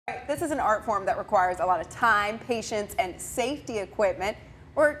This is an art form that requires a lot of time, patience, and safety equipment.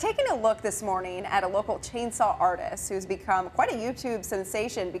 We're taking a look this morning at a local chainsaw artist who's become quite a YouTube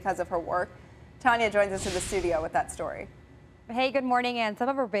sensation because of her work. Tanya joins us in the studio with that story. Hey, good morning. And some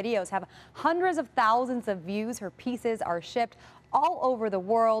of her videos have hundreds of thousands of views. Her pieces are shipped all over the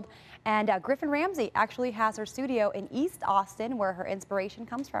world. And Griffon Ramsey actually has her studio in East Austin, where her inspiration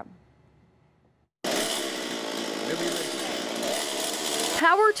comes from.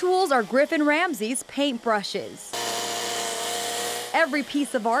 Power tools are Griffon Ramsey's paintbrushes. Every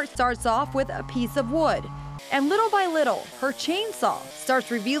piece of art starts off with a piece of wood. And little by little, her chainsaw starts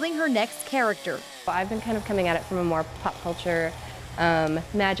revealing her next character. I've been kind of coming at it from a more pop culture,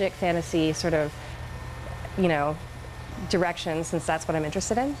 magic, fantasy sort of, direction, since that's what I'm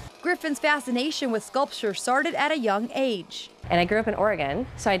interested in. Griffon's fascination with sculpture started at a young age. And I grew up in Oregon,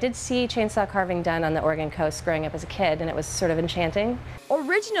 so I did see chainsaw carving done on the Oregon coast growing up as a kid, and it was sort of enchanting.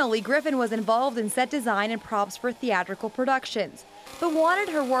 Originally, Griffon was involved in set design and props for theatrical productions, but wanted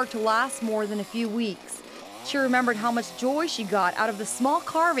her work to last more than a few weeks. She remembered how much joy she got out of the small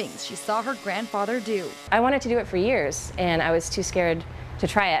carvings she saw her grandfather do. I wanted to do it for years, and I was too scared to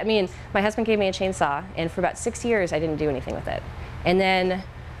try it. I mean, my husband gave me a chainsaw, and for about 6 years I didn't do anything with it. And then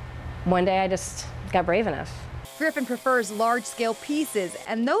one day I just got brave enough. Griffon prefers large-scale pieces,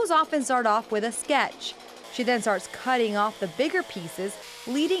 and those often start off with a sketch. She then starts cutting off the bigger pieces,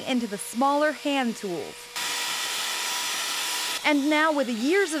 leading into the smaller hand tools. And now, with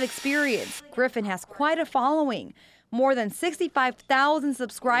years of experience, Griffon has quite a following. More than 65,000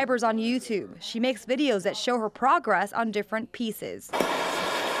 subscribers on YouTube. She makes videos that show her progress on different pieces.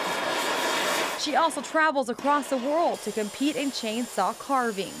 She also travels across the world to compete in chainsaw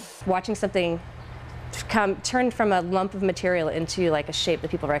carving. Watching something turn from a lump of material into like a shape that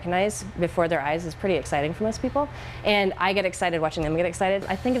people recognize before their eyes is pretty exciting for most people. And I get excited watching them get excited.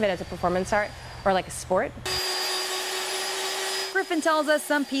 I think of it as a performance art or like a sport. Griffon tells us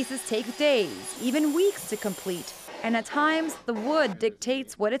some pieces take days, even weeks to complete. And at times, the wood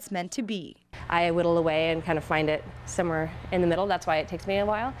dictates what it's meant to be. I whittle away and kind of find it somewhere in the middle. That's why it takes me a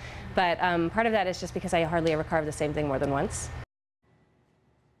while. But part of that is just because I hardly ever carve the same thing more than once.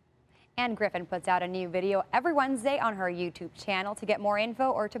 And Griffon puts out a new video every Wednesday on her YouTube channel. To get more info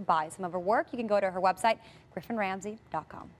or to buy some of her work, you can go to her website, griffonramsey.com.